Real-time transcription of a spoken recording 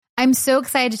I'm so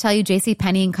excited to tell you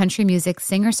JCPenney and country music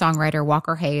singer-songwriter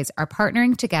Walker Hayes are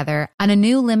partnering together on a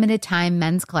new limited-time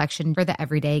men's collection for the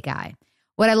everyday guy.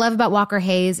 What I love about Walker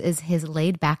Hayes is his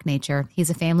laid-back nature.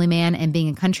 He's a family man, and being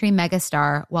a country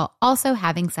megastar while also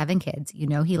having 7 kids, you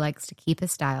know he likes to keep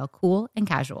his style cool and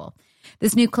casual.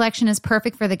 This new collection is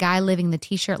perfect for the guy living the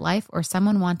t-shirt life or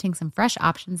someone wanting some fresh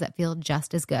options that feel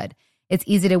just as good. It's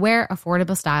easy to wear,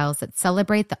 affordable styles that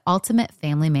celebrate the ultimate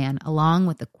family man, along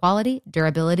with the quality,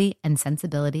 durability, and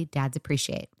sensibility dads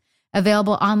appreciate.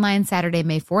 Available online Saturday,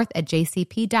 May 4th at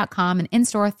jcp.com and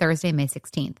in-store Thursday, May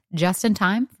 16th, just in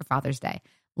time for Father's Day.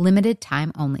 Limited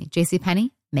time only.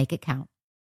 JCPenney, make it count.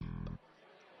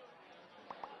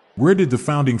 Where did the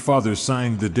Founding Fathers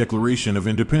sign the Declaration of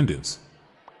Independence?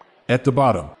 At the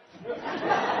bottom.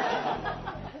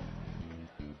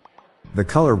 The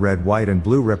color red, white, and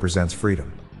blue represents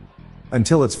freedom.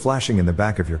 Until it's flashing in the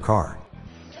back of your car.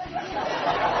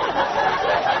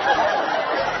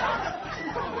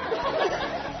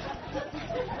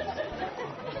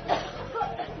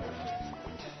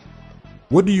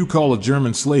 What do you call a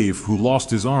German slave who lost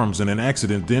his arms in an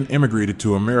accident then immigrated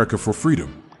to America for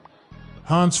freedom?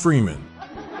 Hans Freeman.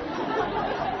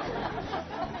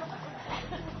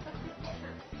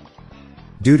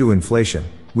 Due to inflation,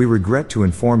 we regret to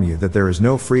inform you that there is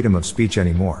no freedom of speech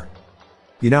anymore.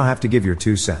 You now have to give your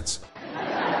 2 cents.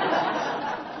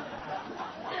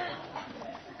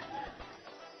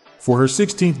 For her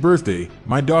 16th birthday,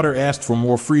 my daughter asked for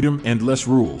more freedom and less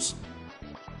rules.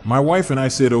 My wife and I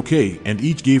said okay, and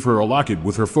each gave her a locket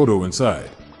with her photo inside.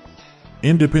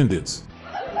 Independence.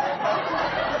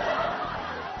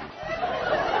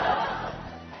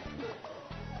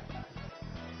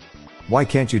 Why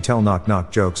can't you tell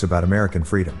knock-knock jokes about American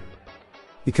freedom?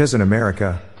 Because in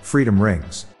America, freedom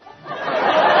rings.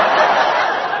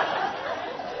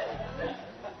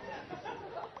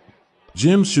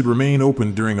 Gyms should remain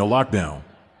open during a lockdown.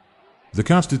 The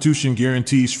Constitution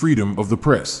guarantees freedom of the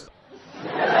press.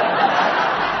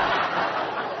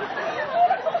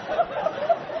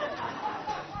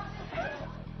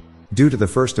 Due to the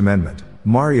First Amendment,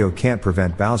 Mario can't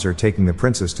prevent Bowser taking the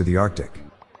princess to the Arctic.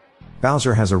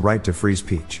 Bowser has a right to free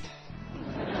speech.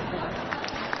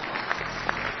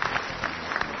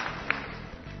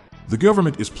 The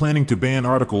government is planning to ban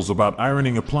articles about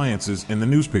ironing appliances in the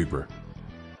newspaper.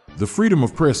 The freedom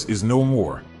of press is no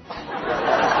more.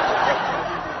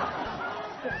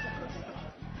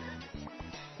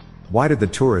 Why did the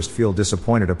tourist feel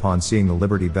disappointed upon seeing the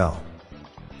Liberty Bell?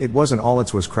 It wasn't all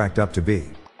it was cracked up to be.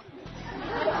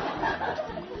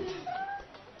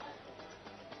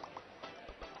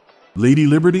 Lady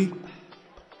Liberty?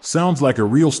 Sounds like a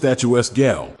real statuesque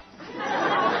gal.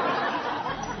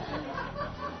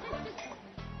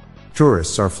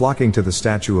 Tourists are flocking to the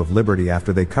Statue of Liberty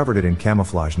after they covered it in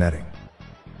camouflage netting.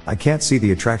 I can't see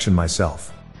the attraction myself.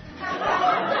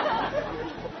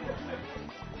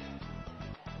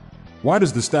 Why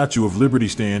does the Statue of Liberty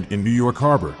stand in New York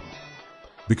Harbor?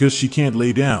 Because she can't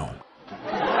lay down.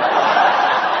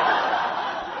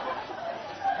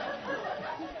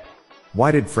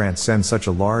 Why did France send such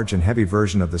a large and heavy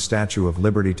version of the Statue of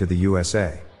Liberty to the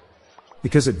USA?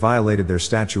 Because it violated their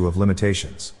statute of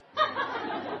limitations.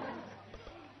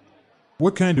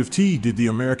 What kind of tea did the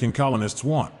American colonists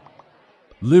want?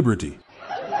 Liberty.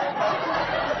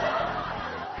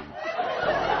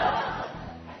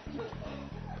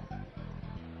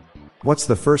 What's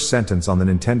the first sentence on the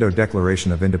Nintendo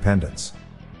Declaration of Independence?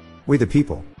 We the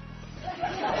people.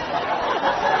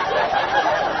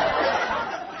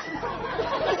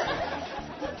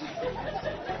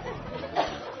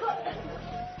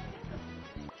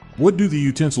 What do the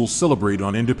utensils celebrate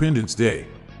on Independence Day?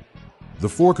 The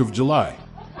 4th of July.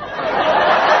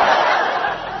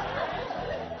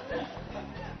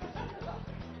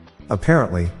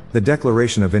 Apparently, the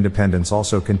Declaration of Independence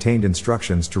also contained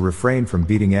instructions to refrain from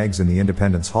beating eggs in the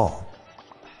Independence Hall.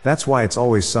 That's why it's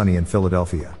always sunny in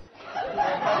Philadelphia.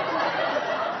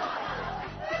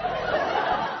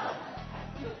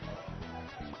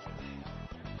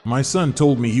 My son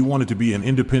told me he wanted to be an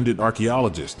independent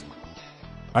archaeologist.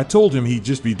 I told him he'd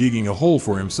just be digging a hole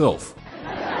for himself.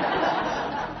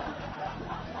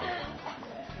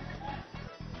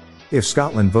 If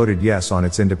Scotland voted yes on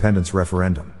its independence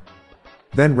referendum,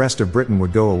 then rest of Britain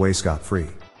would go away scot-free.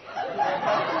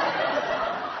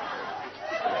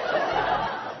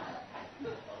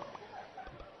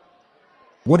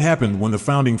 What happened when the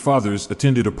Founding Fathers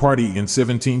attended a party in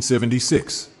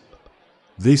 1776?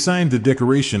 They signed the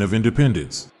Declaration of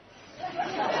Independence.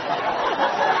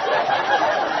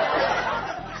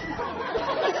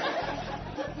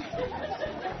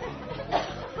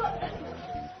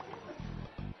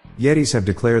 Yetis have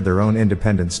declared their own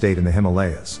independent state in the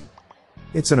Himalayas.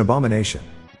 It's an abomination.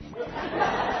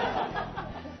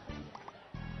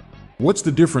 What's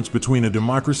the difference between a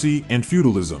democracy and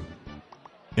feudalism?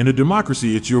 In a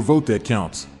democracy, it's your vote that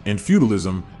counts. In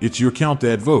feudalism, it's your count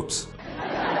that votes.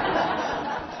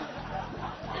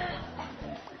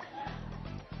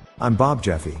 I'm Bob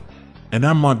Jeffy. And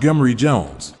I'm Montgomery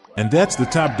Jones. And that's the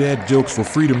top dad jokes for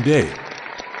Freedom Day.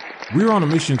 We're on a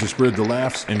mission to spread the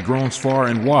laughs and groans far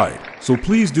and wide, so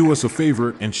please do us a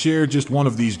favor and share just one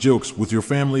of these jokes with your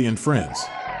family and friends.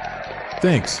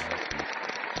 Thanks.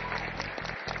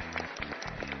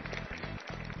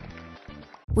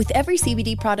 With every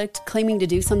CBD product claiming to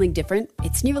do something different,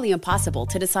 it's nearly impossible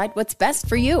to decide what's best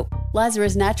for you.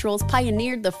 Lazarus Naturals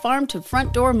pioneered the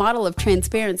farm-to-front-door model of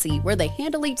transparency, where they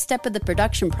handle each step of the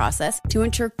production process to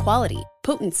ensure quality,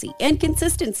 potency, and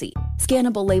consistency.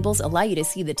 Scannable labels allow you to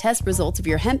see the test results of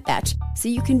your hemp batch, so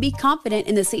you can be confident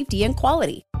in the safety and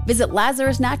quality. Visit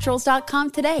LazarusNaturals.com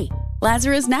today.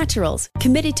 Lazarus Naturals,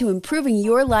 committed to improving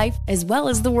your life as well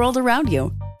as the world around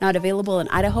you. Not available in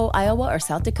Idaho, Iowa, or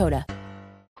South Dakota.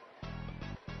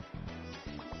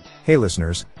 Hey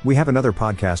listeners, we have another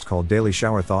podcast called Daily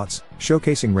Shower Thoughts,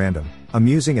 showcasing random,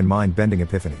 amusing and mind-bending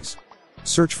epiphanies.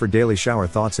 Search for Daily Shower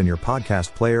Thoughts in your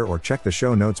podcast player or check the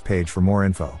show notes page for more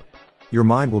info. Your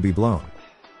mind will be blown.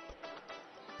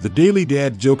 The Daily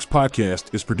Dad Jokes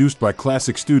podcast is produced by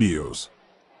Classic Studios.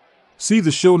 See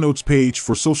the show notes page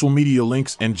for social media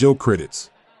links and joke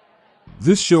credits.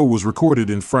 This show was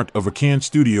recorded in front of a canned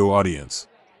studio audience.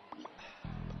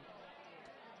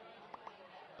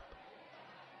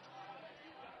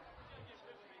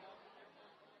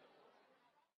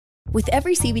 With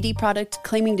every CBD product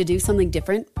claiming to do something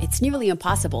different, it's nearly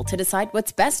impossible to decide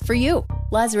what's best for you.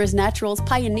 Lazarus Naturals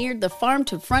pioneered the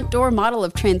farm-to-front-door model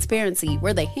of transparency,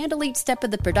 where they handle each step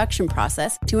of the production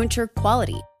process to ensure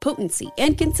quality, potency,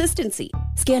 and consistency.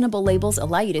 Scannable labels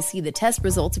allow you to see the test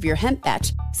results of your hemp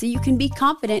batch, so you can be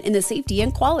confident in the safety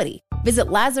and quality. Visit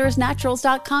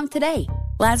LazarusNaturals.com today.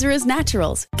 Lazarus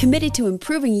Naturals, committed to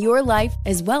improving your life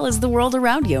as well as the world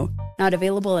around you. Not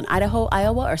available in Idaho,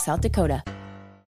 Iowa, or South Dakota.